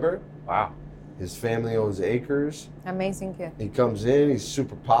November. Wow. His family owns acres. Amazing kid. He comes in, he's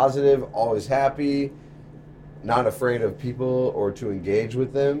super positive, always happy, not afraid of people or to engage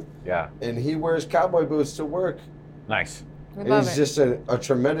with them. Yeah. And he wears cowboy boots to work. Nice. We And love he's it. just a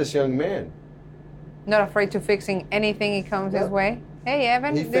tremendous young man. Not afraid to fixing anything he comes his Yep. way. Hey,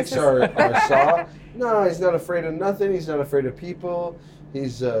 Evan. He this fixed is- our saw. No, he's not afraid of nothing. He's not afraid of people.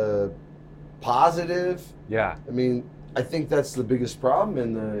 He's positive. Yeah. I mean, I think that's the biggest problem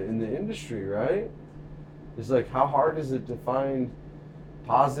in the industry, right? It's like, how hard is it to find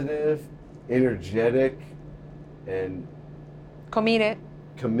positive, energetic, and Committed.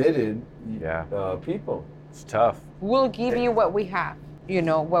 committed Yeah. people? It's tough. We'll give you what we have. You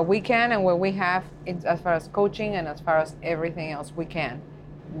know, what we can and what we have as far as coaching and as far as everything else we can.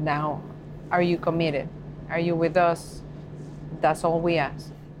 Now, are you committed? Are you with us? That's all we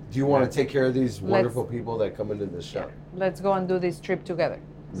ask. Do you want to take care of these wonderful people that come into the shop? Let's go and do this trip together.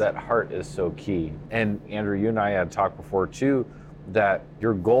 That heart is so key. And Andrew, you and I had talked before too, that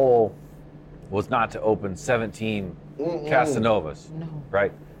your goal was not to open 17 Casanovas, No.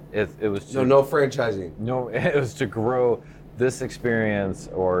 right? It was to, No franchising. no, it was to grow this experience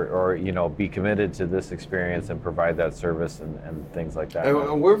or be committed to this experience and provide that service and things like that.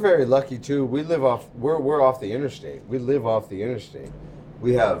 And we're very lucky too. We're off the interstate. We live off the interstate.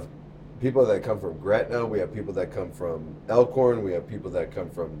 We have people that come from Gretna. We have people that come from Elkhorn. We have people that come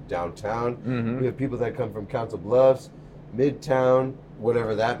from downtown. Mm-hmm. We have people that come from Council Bluffs, Midtown,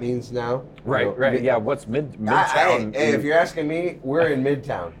 whatever that means now. Right, You know, right. Yeah, what's Midtown? Hey, if you're asking me, we're in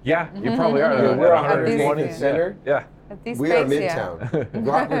Midtown. Yeah, you probably are. Yeah, we're At 120th Center. Yeah. At this We are pace, yeah. Midtown.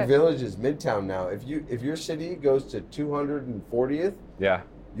 Rockford Village is Midtown now. If your city goes to 240th, Yeah.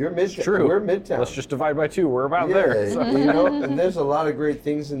 you're Midtown. True. We're Midtown. Let's just divide by 2. We're about Yeah, there. So. you know, and there's a lot of great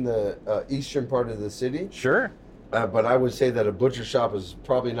things in the eastern part of the city, Sure. but I would say that a butcher shop is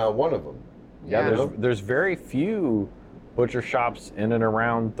probably not one of them. Yeah, Yeah. there's very few butcher shops in and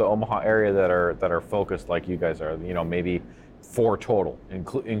around the Omaha area that are focused like you guys are. You know, maybe 4 total,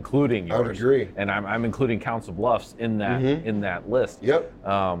 including yours. I would agree. And I'm including Council Bluffs in that list. Yep. So,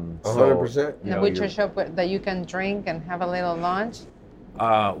 100%. you The know, butcher shop that you can drink and have a little lunch.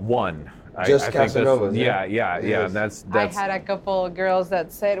 One. Just I think that's- Casanovas, Yeah, yeah? yeah. Yes. That's I had a couple of girls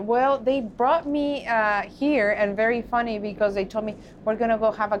that said, well, they brought me here, and very funny because they told me, we're going to go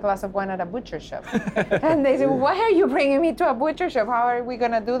have a glass of wine at a butcher shop. And they said, why are you bringing me to a butcher shop? How are we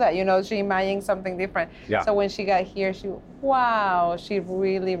going to do that? You know, she imagined something different. Yeah. So when she got here, she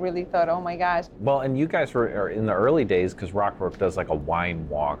really, really thought, oh my gosh. Well, and you guys were in the early days because Rockbrook does like a wine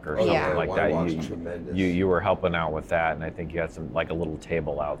walk or something Yeah. like Wine that. walk's tremendous. You were helping out with that, and I think you had some like a little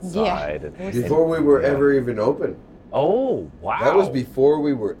table outside. It And, was- Before we were Yeah. ever even open. oh wow! That was before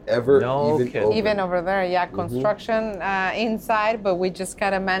we were ever No even kidding. open. Even over there, yeah, construction inside, but we just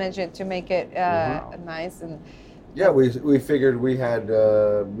gotta manage it to make it nice. And Yeah, we figured we had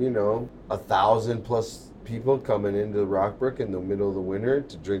 1,000 plus people coming into Rockbrook in the middle of the winter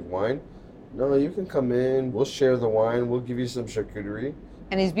to drink wine. No, you can come in. We'll share the wine. We'll give you some charcuterie.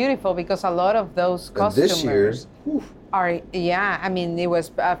 And it's beautiful because a lot of those And customers this year, whew, are, I mean, it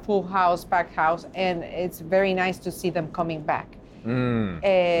was a full house, packed house, and it's very nice to see them coming back.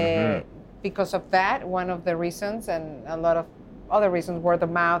 Because of that, one of the reasons, and a lot of other reasons, word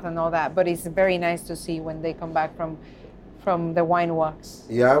of mouth and all that, but it's very nice to see when they come back from the wine walks.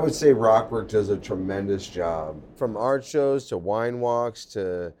 yeah, I would say Rockbrook does a tremendous job. From art shows to wine walks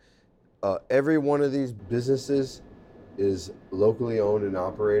to every one of these businesses is locally owned and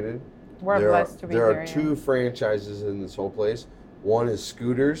operated. We're blessed to be there here. are 2 franchises in this whole place. One is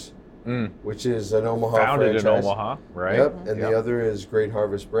Scooters, which is an Omaha Founded franchise. in Omaha, right? Yep, and the other is Great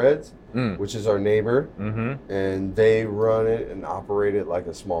Harvest Breads, which is our neighbor, and they run it and operate it like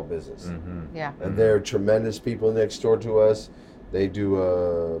a small business. Yeah. And they're tremendous people next door to us. They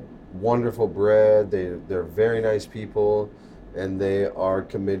do wonderful bread. They're very nice people, and they are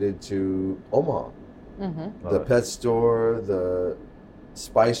committed to Omaha. The pet store, the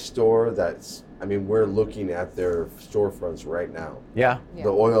spice store. We're looking at their storefronts right now. Yeah. Yeah. The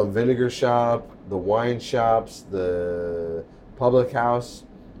oil and vinegar shop, the wine shops, the public house,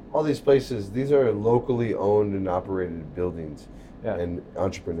 all these places, these are locally owned and operated buildings and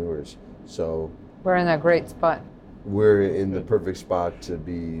entrepreneurs. So We're in a great spot. we're in the perfect spot to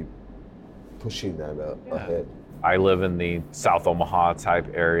be pushing that ahead. I live in the South Omaha type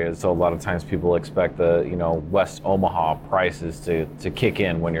area, so a lot of times people expect the West Omaha prices to kick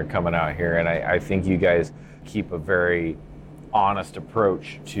in when you're coming out here, and I think you guys keep a very honest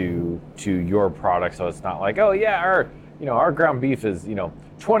approach to your product, so it's not like, oh yeah, our ground beef is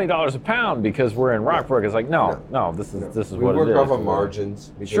 $20 a pound because we're in Rockbrook. It's like no, this is We what work it is. off of margins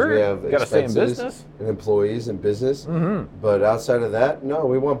because Sure, we have you gotta stay in expenses business. and employees in business. But outside of that, no,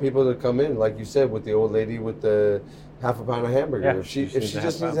 we want people to come in, like you said, with the old lady with the half a pound of hamburger. Yeah, if she she just needs a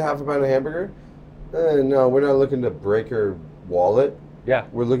just half needs a half a pound of hamburger, No, we're not looking to break her wallet. Yeah.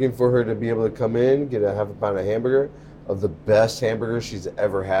 We're looking for her to be able to come in, get a half a pound of hamburger, of the best hamburger she's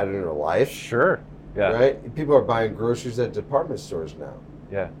ever had in her life. Sure. Yeah. Right? People are buying groceries at department stores now.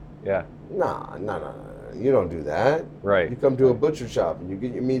 Yeah. Yeah. Nah. You don't do that. Right. You come to a butcher shop and you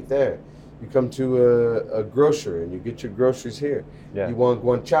get your meat there. You come to a grocer and you get your groceries here. Yeah. You want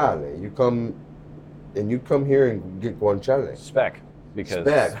guanciale. You come here and get guanciale. Spec. Because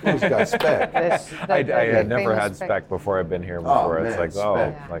Spec. Who's got spec? I had never had spec before I've been here before. Oh, It's man, like,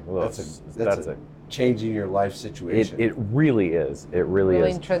 spec. like, look, That's it. Changing your life situation. It really is. It really We'll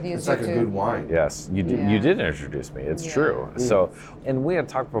is. introduce It's like you a to. good wine. Yes, you did. Yeah. You did introduce me. It's Yeah. true. So, and we had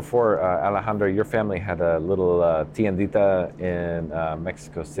talked before, Alejandra. Your family had a little tiendita in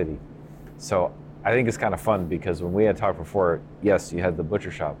Mexico City. So I think it's kind of fun because when we had talked before, yes, you had the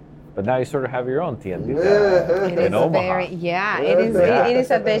butcher shop, but now you sort of have your own tiendita It in is Omaha. it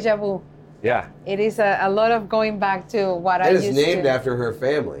is a deja vu. Yeah. It is a lot of going back to what I And used it's to. named after her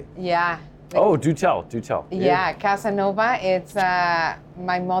family. Yeah. Oh, do tell. Yeah, Casanova. It's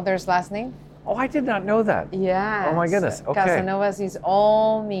my mother's last name. Oh, I did not know that. Yeah. Oh my goodness. Okay. Casanovas is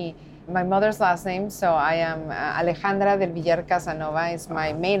all me. My mother's last name, so I am Alejandra del Villar Casanova is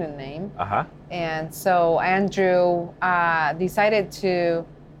my maiden name. Uh-huh. And so Andrew decided to,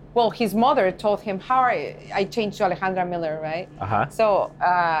 well, his mother told him, I changed to Alejandra Miller, right? Uh-huh. So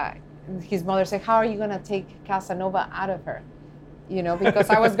his mother said, how are you going to take Casanova out of her? You know, because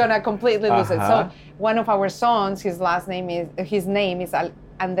I was going to completely lose it. Uh-huh. So one of our sons, his name is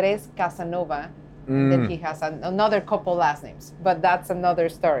Andres Casanova. And then he has another couple last names, but that's another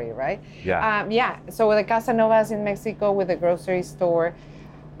story, right? Yeah. So with the Casanovas in Mexico, with the grocery store,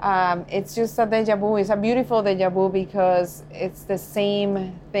 it's just a deja vu. It's a beautiful deja vu because it's the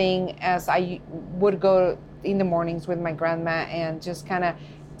same thing as I would go in the mornings with my grandma and just kind of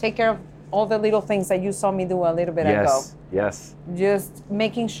take care of all the little things that you saw me do a little bit ago. Yes. Just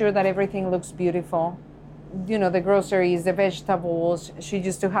making sure that everything looks beautiful. You know, the groceries, the vegetables. She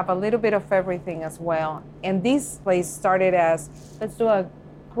used to have a little bit of everything as well. And this place started as, let's do a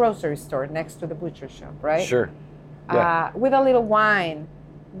grocery store next to the butcher shop, right? Sure. Yeah. With a little wine,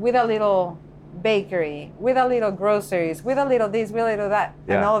 with a little bakery, with a little groceries, with a little this, with a little that.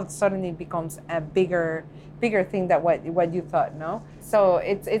 Yeah. And all of a sudden it becomes a bigger thing than what you thought, no? So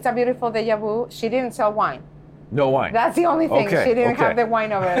it's a beautiful deja vu. She didn't sell wine. No wine. That's the only thing. Okay, She didn't okay. have the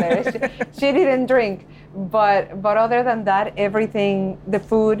wine over there. She didn't drink. But other than that, everything, the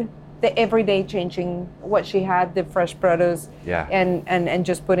food, the everyday changing, what she had, the fresh produce, Yeah. and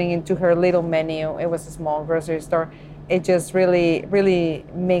just putting into her little menu. It was a small grocery store. It just really, really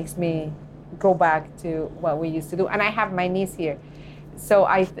makes me go back to what we used to do. And I have my niece here. So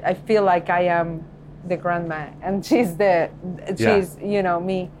I feel like I am the grandma and she's you know,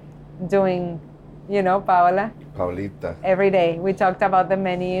 me doing, you know, Paulita. every day. We talked about the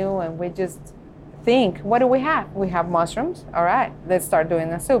menu and we just think, what do we have? We have mushrooms. All right, let's start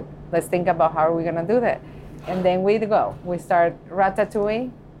doing a soup. Let's think about how are we gonna do that. And then we go. We start ratatouille.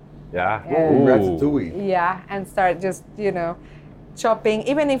 Yeah. Ooh, Ooh. ratatouille. Yeah, and start just, you know, chopping.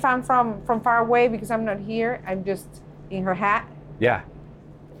 Even if I'm from far away because I'm not here, I'm just in her hat. Yeah.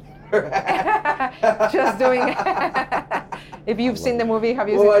 Just doing if you've seen the movie, have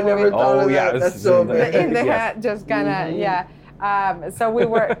you Oh, I seen the never movie? thought of yeah, that. this That's is so in the- bad. In the Yes. hat, just kind of, yeah. So we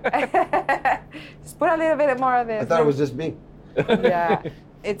were, just put a little bit more of this. I thought it was just me. Yeah,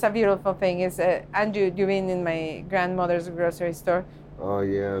 it's a beautiful thing. It's Andrew, you've been in my grandmother's grocery store. Oh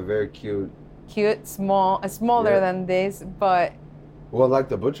yeah, very cute. Cute, smaller Yeah. than this, but Well, like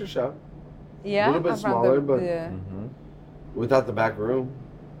the butcher shop, yeah, little bit around smaller, but- yeah, Mm-hmm. without the back room.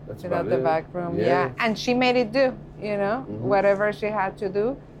 That's without about the it. back room. Yeah, and she made it do. You know, Mhm. whatever she had to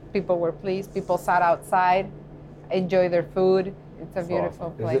do, people were pleased. People sat outside, enjoy their food. It's a beautiful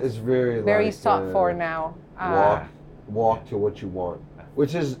place. It's very Very like, sought for now. walk to what you want,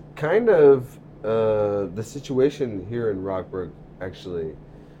 which is kind of the situation here in Rockbrook, actually,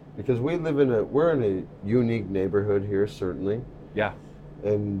 because we're in a unique neighborhood here, certainly, Yeah.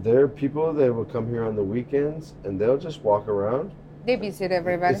 and there are people that will come here on the weekends and they'll just walk around. They visit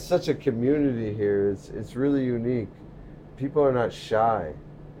everybody. It's such a community here. It's really unique. People are not shy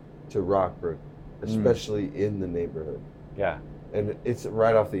to Rockbrook, especially in the neighborhood. Yeah. And it's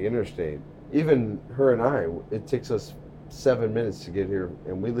right off the interstate. Even her and I, it takes us 7 minutes to get here,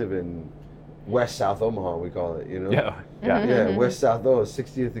 and we live in West South Omaha, we call it, you know? Yeah. Yeah. Yeah, West South O,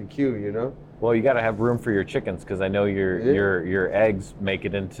 60th and Q, you know? Well, you got to have room for your chickens because I know your eggs make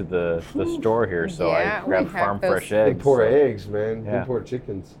it into the store here. So Yeah, I grab we have farm those fresh eggs. Import so- eggs, man. Yeah. Import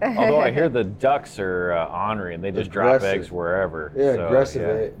chickens. Although I hear the ducks are ornery and they just drop Aggressive. eggs wherever. Yeah, So,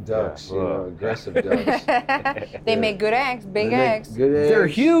 aggressive ducks. Yeah. You know, Ugh. aggressive ducks. They make good eggs, big They make eggs. Good eggs. They're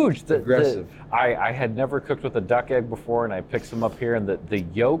huge. Aggressive. I had never cooked with a duck egg before, and I picked some up here, and the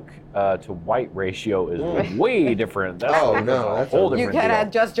yolk to white ratio is way different. That's Oh, that's no, a that's whole a- You different gotta deal.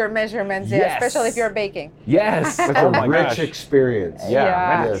 adjust your measurements, Yes. yeah, especially if you're baking. Yes. It's Oh a my rich gosh. experience. Yeah, Yeah.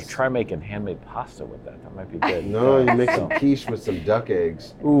 I might Yes. try making handmade pasta with that. That might be good. No, you make some quiche with some duck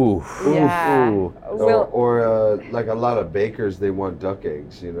eggs. Ooh. Yeah. Ooh. We'll- Like a lot of bakers, they want duck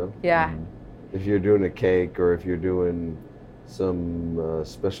eggs, you know? Yeah. If you're doing a cake or if you're doing some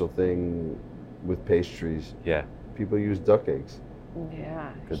special thing with pastries, Yeah. people use duck eggs. Yeah.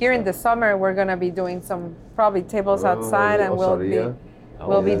 Good Here in stuff. the summer, we're gonna be doing some probably tables Oh, outside, and we'll osteria.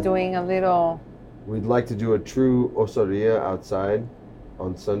 be yeah. doing a little We'd like to do a true osteria outside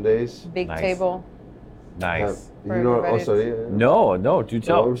on Sundays. big Nice. table. Nice. You know what everybody to- osteria is? No, do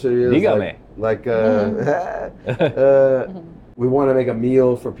tell. Osteria is Dígame. like Mm-hmm. we want to make a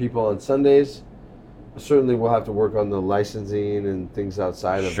meal for people on Sundays. Certainly, we'll have to work on the licensing and things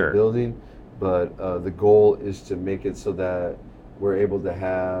outside of Sure. the building, but the goal is to make it so that we're able to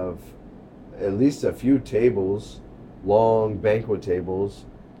have at least a few tables, long banquet tables.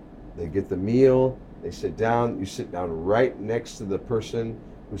 They get the meal, they sit down, you sit down right next to the person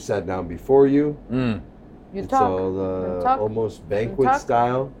who sat down before you. Mm. You It's talk. all You talk. almost banquet talk.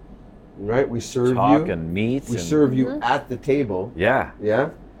 style, right? We serve Talk you. and meat. We and, serve you Mm-hmm. at the table, Yeah. yeah?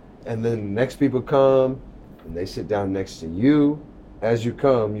 And then next people come and they sit down next to you. As you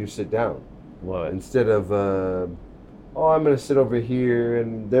come, you sit down. Love it. Instead of, I'm going to sit over here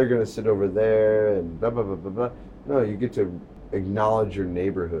and they're going to sit over there and blah, blah, blah, blah, blah. No, you get to acknowledge your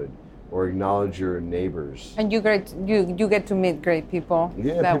neighborhood or acknowledge your neighbors. And you get to meet great people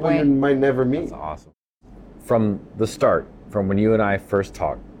Yeah, that people way. you might never meet. That's awesome. From the start, from when you and I first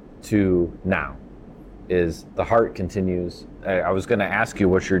talked to now, is the heart continues. I was going to ask you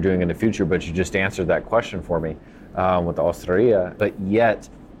what you're doing in the future, but you just answered that question for me with the Osteria. But yet,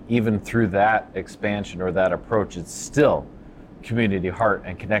 even through that expansion or that approach, it's still community heart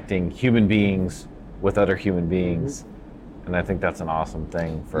and connecting human beings with other human beings. And I think that's an awesome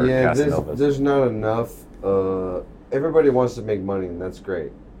thing for Casanovas. there's not enough. Everybody wants to make money, and that's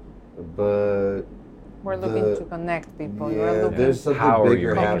great. But We're looking to connect people. yeah, We're looking there's something How are you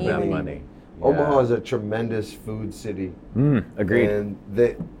bigger making that happening. money? Omaha is a tremendous food city. Agreed. And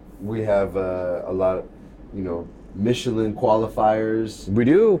we have a lot of, Michelin qualifiers We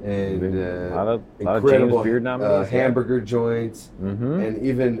do. and a lot of incredible James Beard nominees. hamburger joints and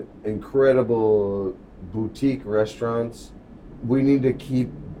even incredible boutique restaurants. We need to keep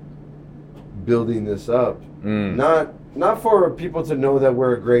building this up. Not for people to know that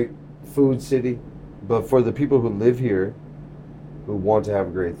we're a great food city, but for the people who live here who want to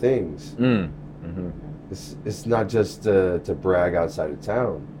have great things. It's not just to brag outside of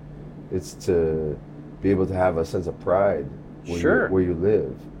town. It's to be able to have a sense of pride where you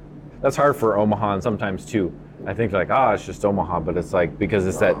live. That's hard for Omaha and sometimes too. I think it's just Omaha, but it's like because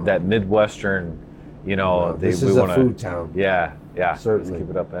it's that Midwestern, This we is a wanna, food town. Yeah, Certainly. Let's keep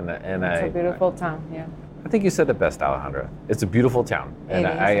it up. And it's a beautiful town, yeah. I think you said it best, Alejandra. It's a beautiful town, and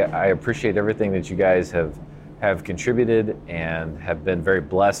It is. I appreciate everything that you guys have contributed and have been very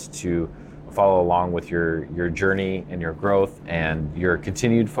blessed to follow along with your journey and your growth and your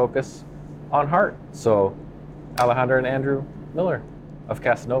continued focus on heart. So, Alejandra and Andrew Miller of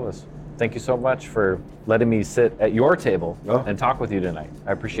Casanovas, thank you so much for letting me sit at your table and talk with you tonight.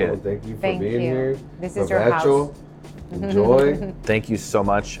 I appreciate it. Thank you for Thank being you. here. This is your Provecho. house. Enjoy. Thank you so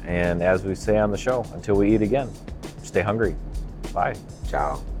much, and as we say on the show, until we eat again, stay hungry. Bye.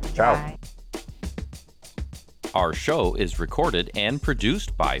 Ciao. Ciao. Bye. Our show is recorded and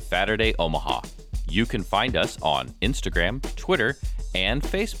produced by Saturday Omaha. You can find us on Instagram, Twitter, and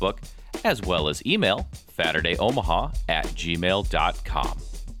Facebook, as well as email SaturdayOmaha@gmail.com.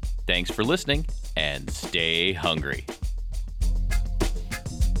 Thanks for listening, and stay hungry.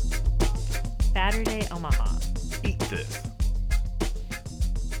 Saturday Omaha. Eat this.